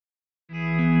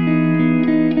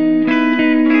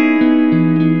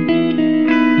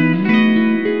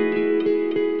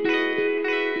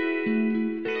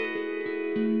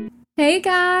Hey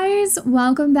guys,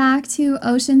 welcome back to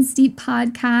Oceans Deep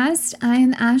Podcast. I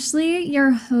am Ashley,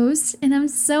 your host, and I'm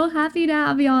so happy to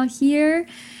have y'all here.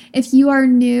 If you are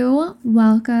new,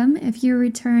 welcome. If you're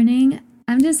returning,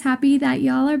 I'm just happy that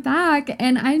y'all are back,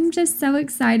 and I'm just so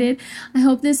excited. I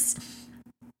hope this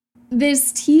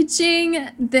teaching,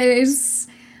 this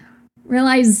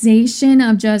realization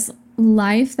of just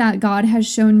life that God has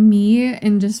shown me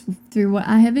and just through what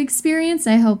I have experienced,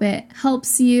 I hope it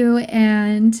helps you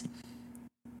and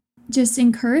just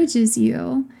encourages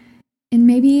you and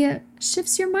maybe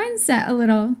shifts your mindset a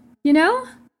little, you know?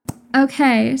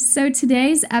 Okay, so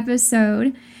today's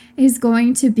episode is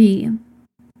going to be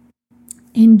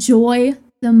enjoy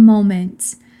the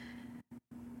moment.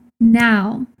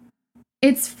 Now,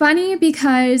 it's funny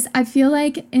because I feel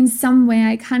like in some way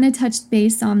I kind of touched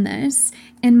base on this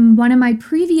in one of my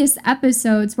previous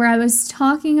episodes where I was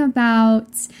talking about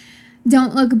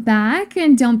don't look back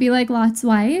and don't be like Lot's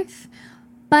wife.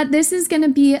 But this is going to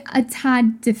be a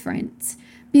tad different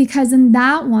because in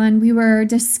that one we were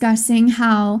discussing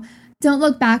how don't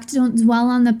look back, don't dwell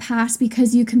on the past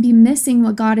because you can be missing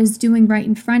what God is doing right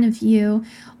in front of you,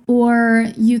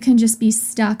 or you can just be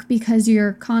stuck because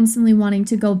you're constantly wanting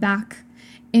to go back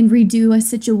and redo a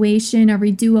situation or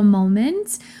redo a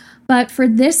moment. But for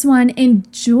this one,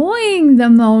 enjoying the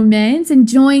moment,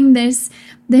 enjoying this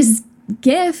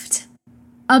gift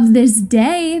of this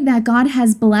day that God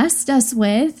has blessed us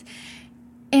with,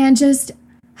 and just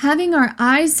having our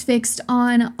eyes fixed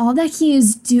on all that He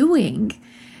is doing.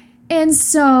 And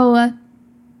so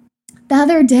the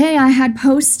other day I had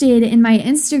posted in my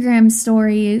Instagram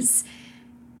stories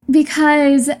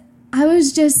because I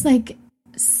was just like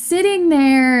sitting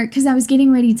there because I was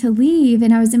getting ready to leave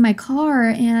and I was in my car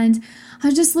and I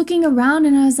was just looking around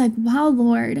and I was like, wow,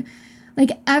 Lord,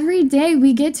 like every day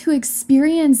we get to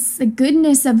experience the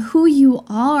goodness of who you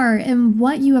are and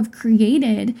what you have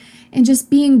created, and just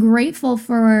being grateful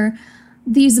for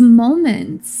these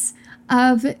moments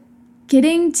of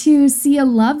getting to see a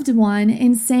loved one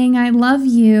and saying, I love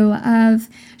you, of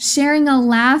sharing a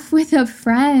laugh with a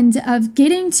friend, of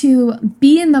getting to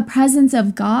be in the presence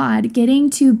of God, getting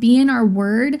to be in our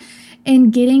word,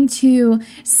 and getting to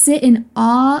sit in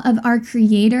awe of our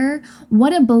Creator.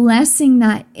 What a blessing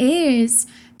that is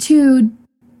to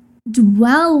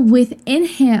dwell within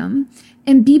Him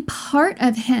and be part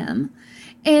of Him.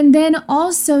 And then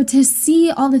also to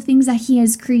see all the things that He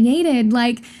has created,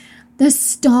 like the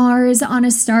stars on a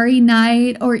starry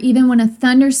night, or even when a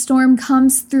thunderstorm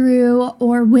comes through,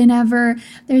 or whenever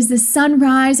there's the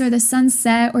sunrise or the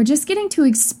sunset, or just getting to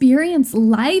experience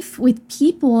life with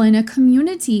people in a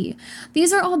community.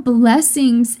 These are all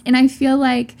blessings, and I feel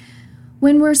like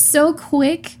when we're so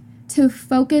quick to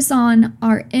focus on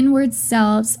our inward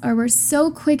selves, or we're so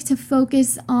quick to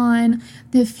focus on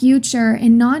the future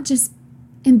and not just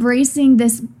embracing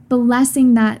this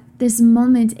blessing that this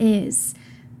moment is,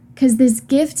 because this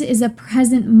gift is a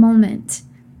present moment.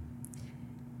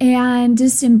 And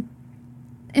just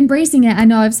embracing it. I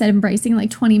know I've said embracing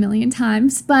like 20 million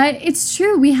times, but it's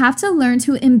true. We have to learn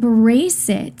to embrace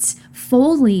it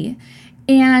fully.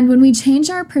 And when we change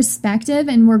our perspective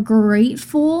and we're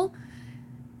grateful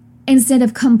instead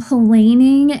of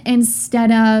complaining,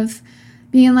 instead of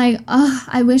being like, oh,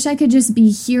 I wish I could just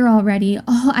be here already.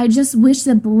 Oh, I just wish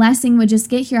the blessing would just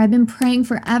get here. I've been praying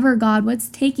forever, God. What's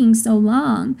taking so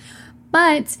long?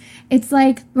 But it's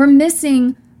like we're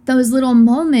missing those little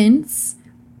moments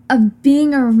of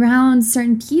being around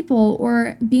certain people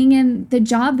or being in the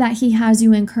job that He has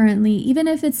you in currently, even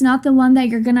if it's not the one that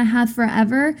you're going to have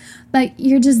forever, but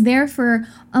you're just there for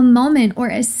a moment or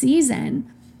a season.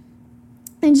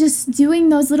 And just doing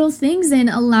those little things and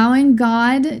allowing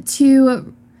God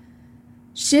to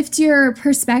shift your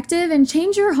perspective and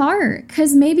change your heart.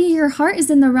 Because maybe your heart is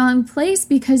in the wrong place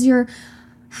because you're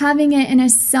having it in a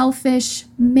selfish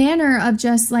manner of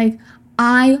just like,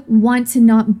 I want to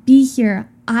not be here.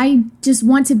 I just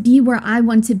want to be where I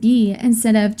want to be,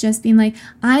 instead of just being like,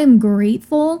 I am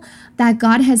grateful that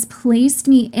God has placed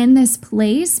me in this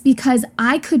place because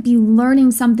I could be learning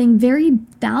something very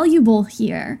valuable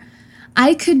here.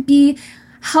 I could be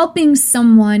helping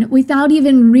someone without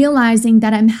even realizing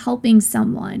that I'm helping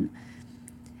someone.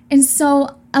 And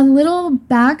so a little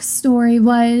backstory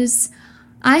was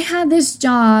I had this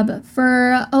job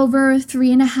for over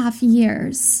 3.5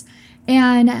 years,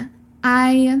 and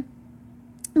I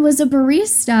was a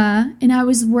barista and I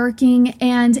was working,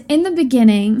 and in the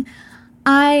beginning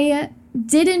I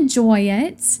did enjoy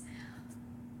it,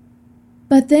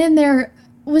 but then there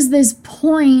was this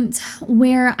point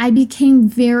where I became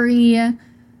very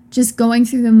just going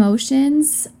through the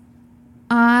motions.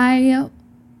 I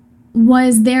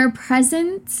was there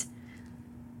present,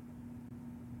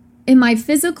 in my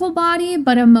physical body,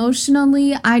 but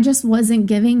emotionally, I just wasn't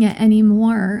giving it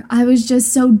anymore. I was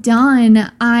just so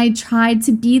done. I tried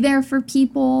to be there for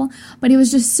people, but it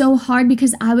was just so hard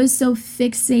because I was so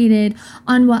fixated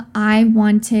on what I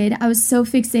wanted. I was so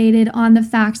fixated on the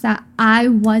fact that I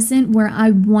wasn't where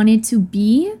I wanted to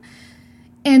be.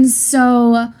 And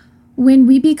so when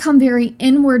we become very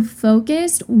inward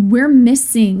focused, we're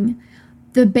missing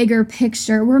the bigger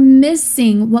picture. We're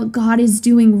missing what God is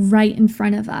doing right in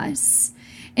front of us.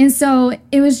 And so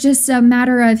it was just a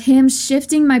matter of him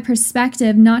shifting my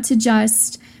perspective, not to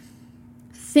just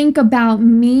think about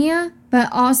me, but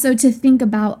also to think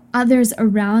about others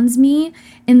around me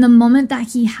in the moment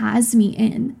that he has me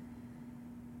in.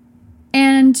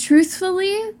 And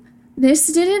truthfully, this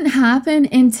didn't happen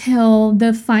until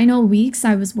the final weeks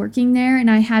I was working there,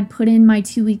 and I had put in my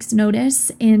 2 weeks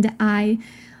notice, and I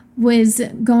was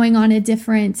going on a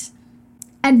different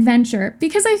adventure,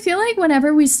 because I feel like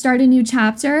whenever we start a new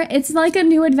chapter, it's like a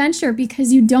new adventure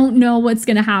because you don't know what's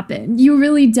going to happen. You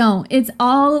really don't. It's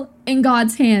all in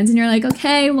God's hands, and you're like,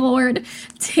 okay, Lord,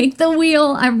 take the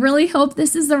wheel. I really hope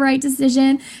this is the right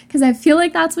decision because I feel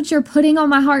like that's what you're putting on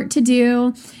my heart to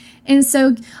do. And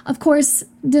so, of course,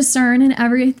 discern and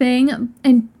everything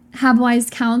and have wise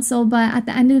counsel, but at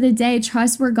the end of the day,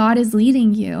 trust where God is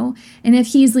leading you. And if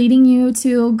he's leading you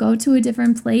to go to a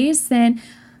different place, then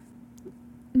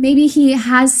maybe he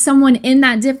has someone in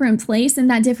that different place, in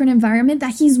that different environment,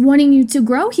 that he's wanting you to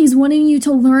grow. He's wanting you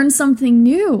to learn something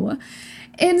new.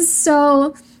 And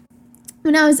so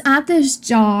when I was at this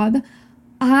job,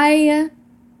 I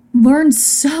learned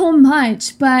so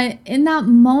much, but in that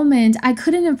moment, I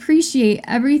couldn't appreciate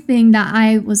everything that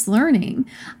I was learning.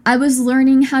 I was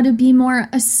learning how to be more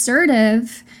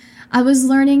assertive. I was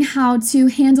learning how to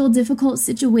handle difficult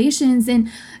situations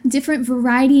and different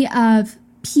variety of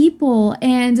people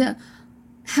and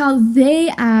how they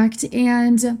act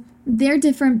and their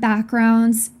different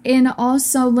backgrounds, and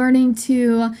also learning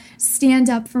to stand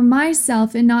up for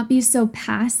myself and not be so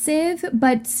passive,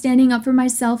 but standing up for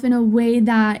myself in a way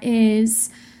that is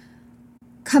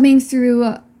coming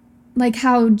through like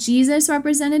how Jesus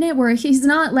represented it, where he's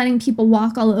not letting people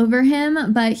walk all over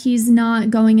him, but he's not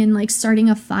going and like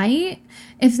starting a fight,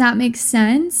 if that makes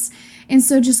sense. And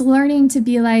so just learning to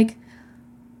be like,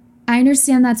 I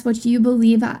understand that's what you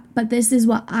believe, but this is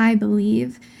what I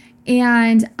believe.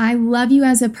 And I love you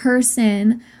as a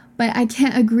person, but I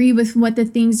can't agree with what the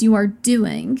things you are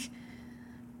doing.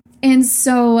 And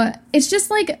so it's just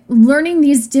like learning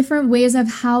these different ways of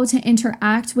how to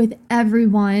interact with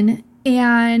everyone.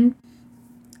 And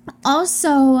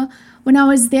also, when I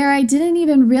was there, I didn't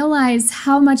even realize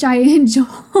how much I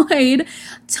enjoyed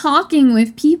talking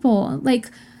with people. Like,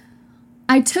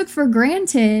 I took for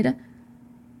granted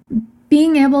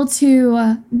being able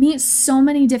to meet so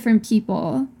many different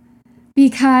people,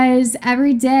 because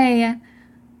every day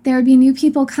there would be new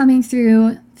people coming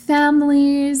through,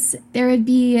 families, there would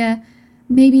be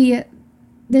maybe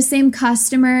the same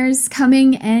customers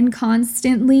coming in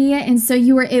constantly. And so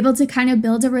you were able to kind of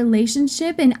build a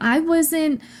relationship, and I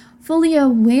wasn't fully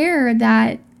aware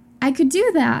that I could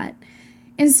do that.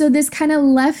 And so this kind of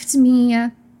left me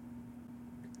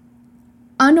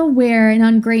unaware and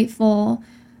ungrateful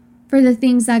for the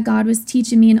things that God was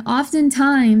teaching me. And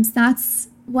oftentimes that's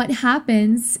what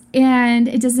happens, and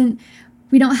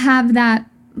we don't have that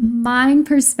mind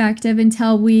perspective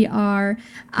until we are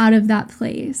out of that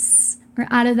place or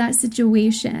out of that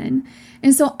situation.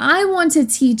 And so I want to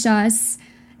teach us,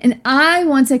 and I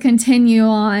want to continue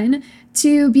on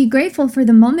to be grateful for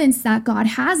the moments that God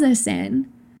has us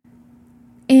in,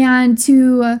 and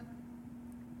to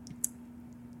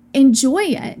enjoy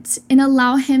it and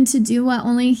allow him to do what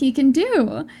only he can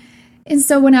do. And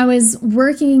so when I was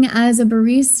working as a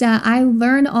barista, I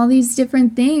learned all these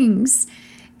different things,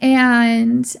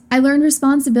 and I learned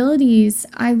responsibilities.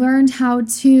 I learned how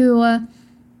to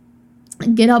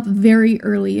get up very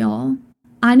early, y'all.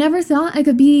 I never thought I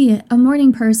could be a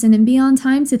morning person and be on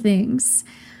time to things,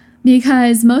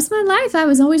 because most of my life I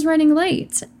was always running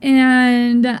late,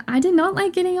 and I did not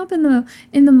like getting up in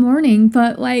the morning.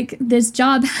 But like, this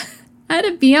job I had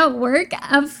to be at work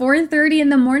at 4:30 in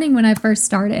the morning when I first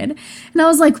started. And I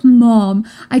was like, Mom,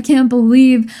 I can't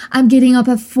believe I'm getting up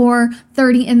at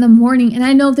 4:30 in the morning. And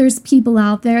I know there's people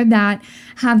out there that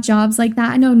have jobs like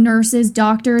that. I know nurses,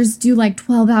 doctors do like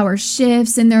 12-hour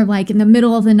shifts, and they're like in the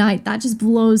middle of the night. That just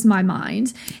blows my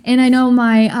mind. And I know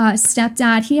my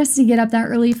stepdad, he has to get up that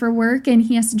early for work, and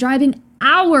he has to drive an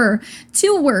hour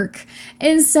to work.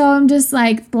 And so I'm just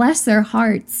like, bless their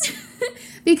hearts.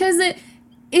 Because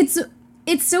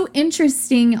it's so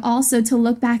interesting also to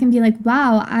look back and be like,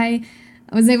 wow, I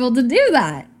was able to do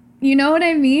that. You know what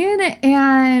I mean?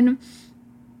 And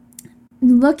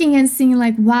looking and seeing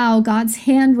like, wow, God's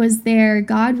hand was there.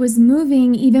 God was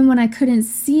moving even when I couldn't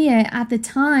see it at the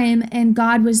time. And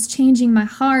God was changing my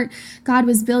heart. God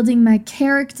was building my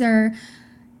character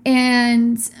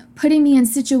and putting me in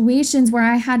situations where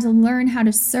I had to learn how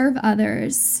to serve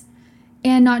others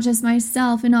and not just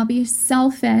myself and not be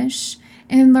selfish,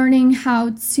 and learning how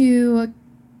to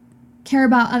care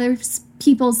about other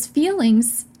people's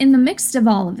feelings in the midst of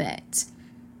all of it.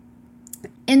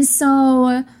 And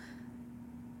so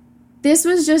this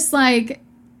was just like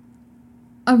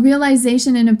a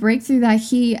realization and a breakthrough that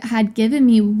he had given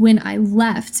me when I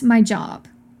left my job.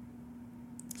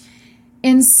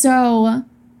 And so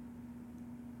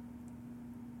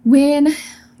when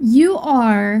you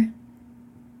are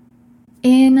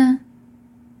in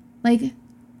like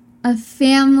a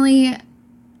family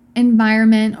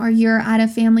environment or you're at a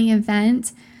family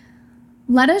event,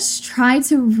 let us try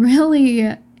to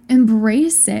really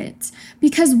embrace it.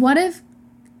 Because what if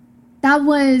that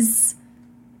was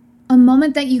a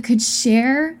moment that you could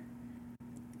share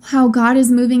how God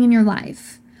is moving in your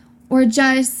life, or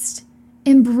just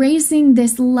embracing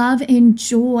this love and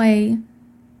joy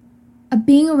of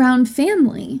being around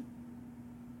family.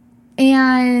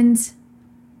 And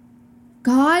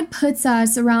God puts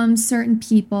us around certain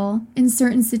people in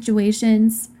certain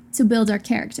situations to build our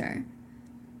character,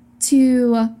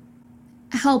 to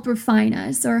help refine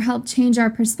us or help change our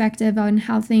perspective on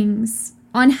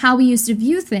how we used to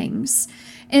view things.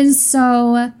 And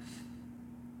so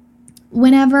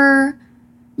whenever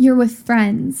you're with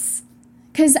friends,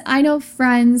 because I know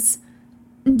friends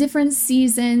in different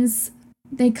seasons,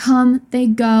 they come, they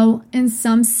go, and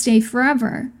some stay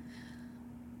forever.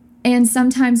 And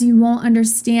sometimes you won't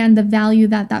understand the value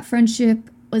that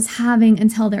friendship was having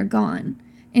until they're gone.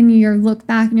 And you look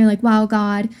back and you're like, wow,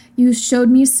 God, you showed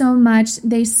me so much.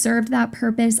 They served that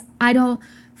purpose. I don't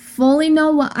fully know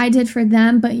what I did for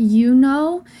them, but you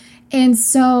know. And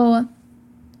so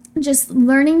just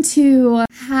learning to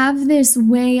have this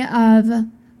way of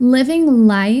living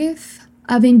life,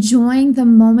 of enjoying the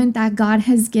moment that God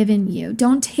has given you.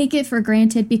 Don't take it for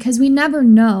granted, because we never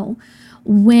know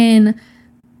when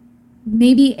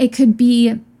maybe it could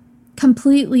be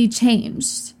completely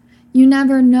changed. You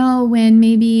never know when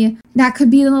maybe that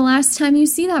could be the last time you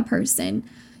see that person.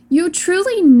 You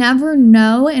truly never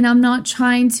know, and I'm not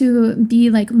trying to be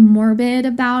like morbid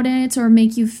about it or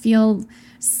make you feel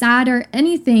sad or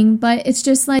anything, but it's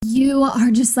just like you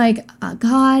are just like,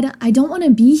 God, I don't want to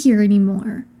be here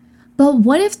anymore. But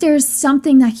what if there's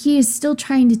something that he is still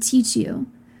trying to teach you?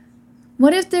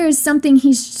 What if there is something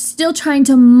he's still trying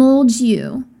to mold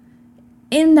you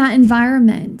in that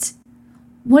environment?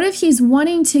 What if he's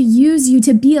wanting to use you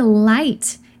to be a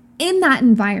light in that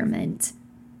environment?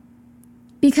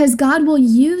 Because God will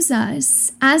use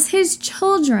us as his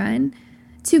children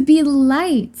to be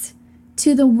light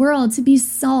to the world, to be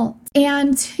salt,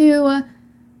 and to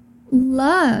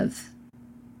love,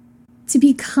 to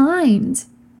be kind,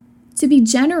 to be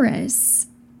generous,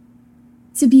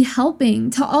 to be helping,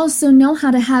 to also know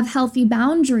how to have healthy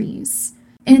boundaries.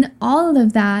 And all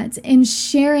of that, and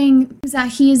sharing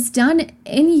that he has done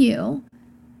in you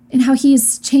and how he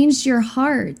has changed your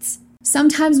heart.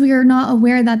 Sometimes we are not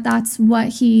aware that that's what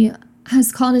he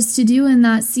has called us to do in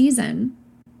that season.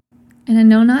 And I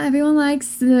know not everyone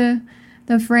likes the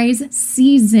phrase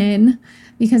season,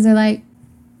 because they're like,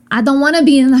 I don't want to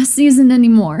be in that season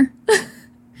anymore.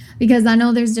 Because I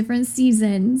know there's different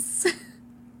seasons.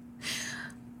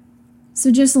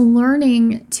 So just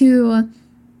learning to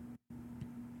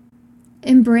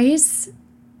embrace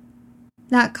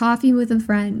that coffee with a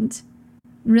friend.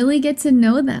 Really get to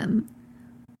know them.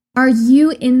 Are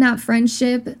you in that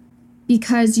friendship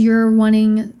because you're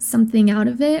wanting something out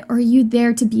of it, or are you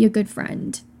there to be a good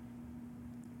friend?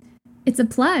 It's a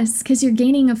plus, because you're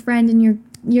gaining a friend and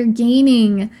you're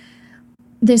gaining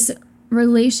this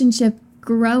relationship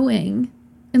growing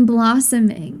and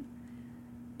blossoming.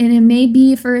 And it may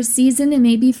be for a season, it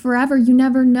may be forever, you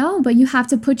never know, but you have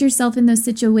to put yourself in those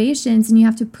situations, and you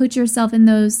have to put yourself in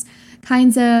those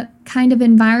kind of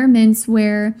environments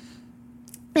where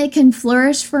it can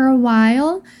flourish for a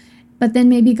while, but then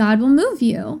maybe God will move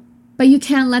you. But you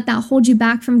can't let that hold you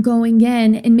back from going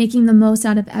in and making the most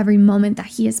out of every moment that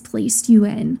he has placed you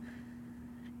in.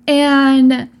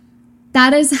 And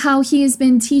that is how he has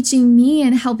been teaching me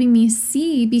and helping me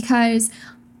see, because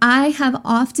I have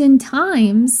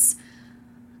oftentimes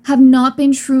have not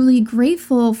been truly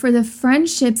grateful for the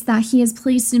friendships that he has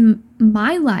placed in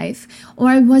my life, or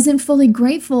I wasn't fully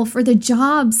grateful for the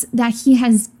jobs that he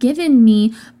has given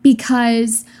me,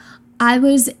 because I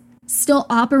was still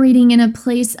operating in a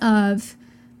place of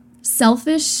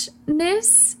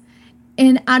selfishness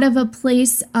and out of a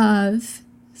place of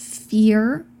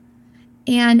fear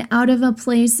and out of a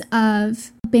place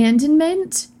of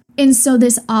abandonment. And so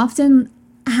this often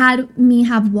had me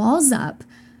have walls up.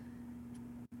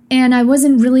 And I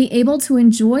wasn't really able to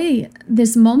enjoy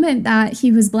this moment that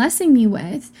he was blessing me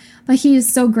with. But he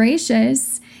is so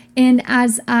gracious. And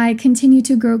as I continue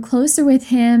to grow closer with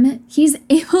him, he's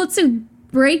able to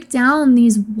break down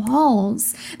these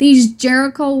walls, these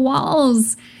Jericho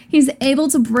walls. He's able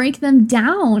to break them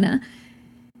down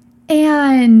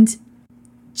and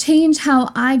change how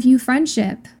I view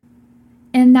friendship.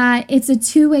 And that it's a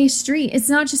two-way street. It's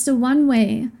not just a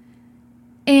one-way.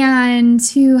 And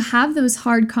to have those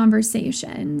hard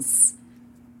conversations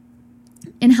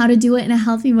and how to do it in a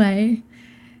healthy way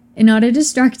and not a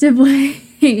destructive way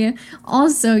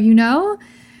also,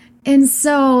 And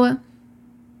so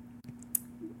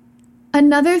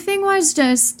another thing was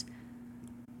just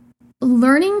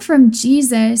learning from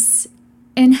Jesus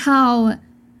and how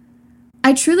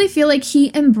I truly feel like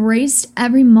he embraced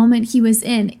every moment he was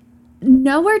in.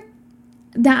 Nowhere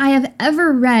that I have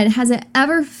ever read has it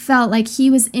ever felt like he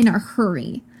was in a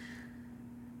hurry.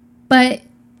 But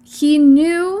he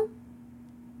knew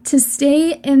to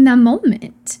stay in the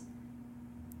moment.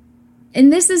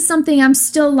 And this is something I'm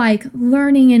still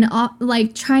learning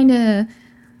and trying to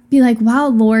be like, wow,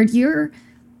 Lord, you're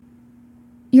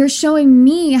showing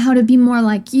me how to be more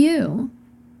like you.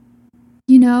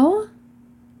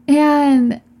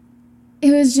 And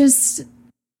it was just,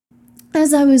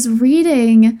 as I was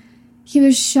reading, he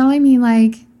was showing me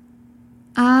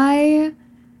I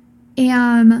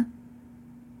am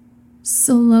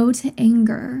slow to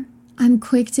anger. I'm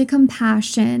quick to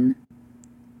compassion.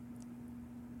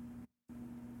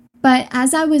 But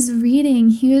as I was reading,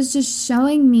 he was just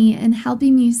showing me and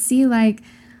helping me see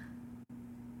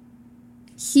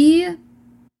he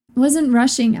wasn't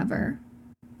rushing ever,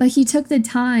 but he took the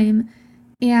time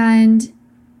and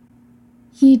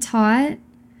he taught.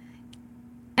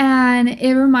 And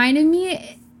it reminded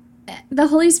me, the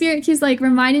Holy Spirit keeps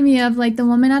reminding me of the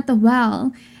woman at the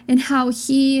well and how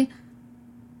he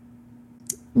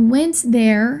went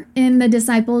there and the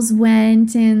disciples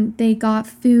went and they got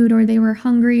food or they were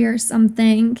hungry or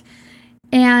something,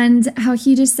 and how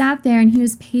he just sat there and he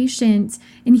was patient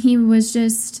and he was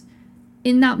just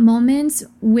in that moment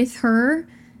with her,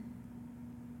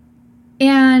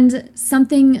 and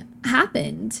something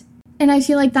happened. And I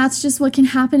feel like that's just what can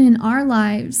happen in our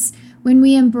lives. When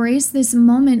we embrace this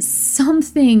moment,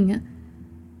 something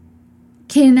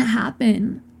can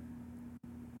happen.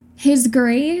 His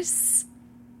grace,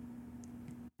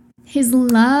 his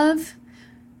love,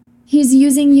 he's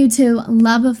using you to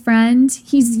love a friend.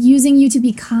 He's using you to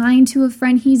be kind to a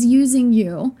friend. He's using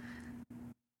you.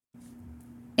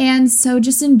 And so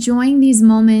just enjoying these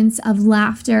moments of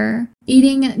laughter,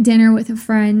 eating dinner with a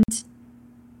friend,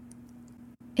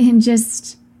 and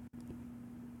just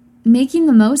making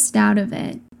the most out of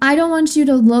it. I don't want you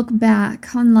to look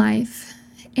back on life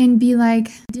and be like,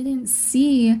 I didn't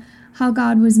see how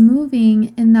God was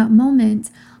moving in that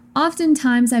moment.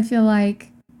 Oftentimes, I feel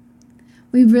like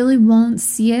we really won't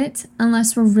see it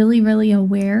unless we're really, really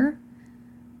aware.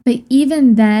 But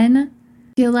even then,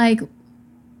 I feel like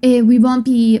we won't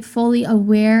be fully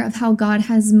aware of how God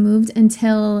has moved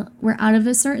until we're out of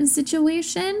a certain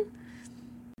situation.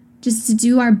 Just to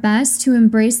do our best to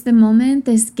embrace the moment,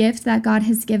 this gift that God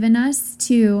has given us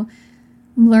to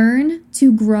learn,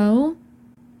 to grow,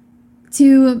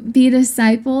 to be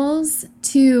disciples,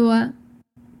 to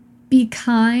be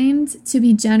kind, to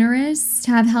be generous, to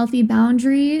have healthy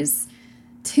boundaries,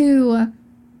 to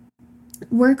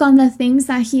work on the things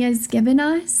that He has given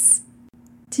us,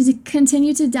 to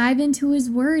continue to dive into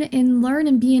His Word and learn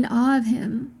and be in awe of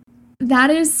Him.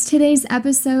 That is today's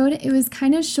episode. It was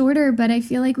kind of shorter, but I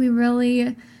feel like we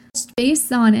really touched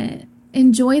base on it.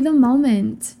 Enjoy the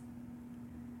moment.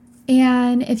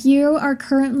 And if you are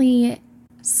currently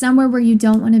somewhere where you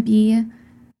don't want to be,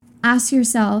 ask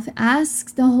yourself,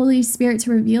 ask the Holy Spirit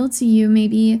to reveal to you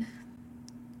maybe,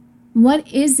 what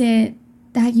is it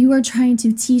that you are trying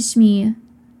to teach me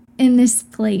in this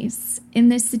place, in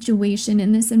this situation,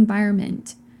 in this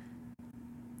environment?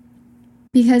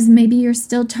 Because maybe you're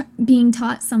still being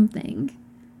taught something.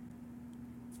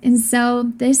 And so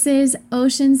this is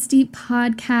Oceans Deep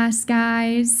Podcast,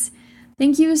 guys.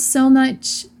 Thank you so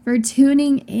much for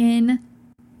tuning in.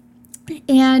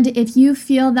 And if you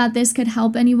feel that this could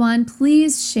help anyone,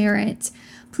 please share it.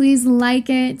 Please like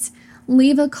it.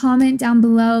 Leave a comment down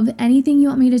below of anything you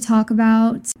want me to talk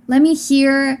about. Let me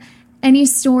hear any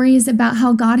stories about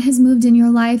how God has moved in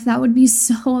your life. That would be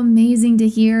so amazing to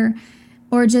hear.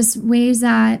 Or just ways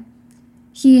that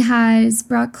He has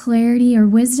brought clarity or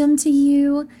wisdom to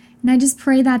you. And I just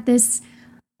pray that this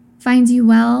finds you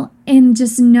well, and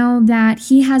just know that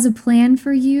He has a plan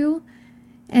for you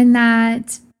and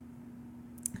that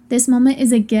this moment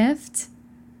is a gift.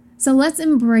 So let's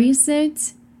embrace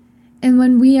it. And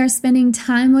when we are spending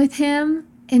time with Him,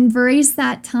 embrace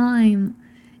that time.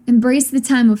 Embrace the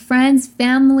time with friends,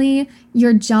 family,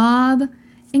 your job,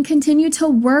 and continue to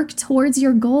work towards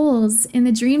your goals and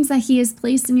the dreams that He has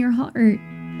placed in your heart.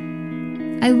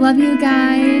 I love you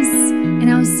guys, and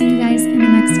I'll see you guys in the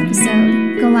next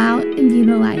episode. Go out and be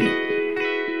the light.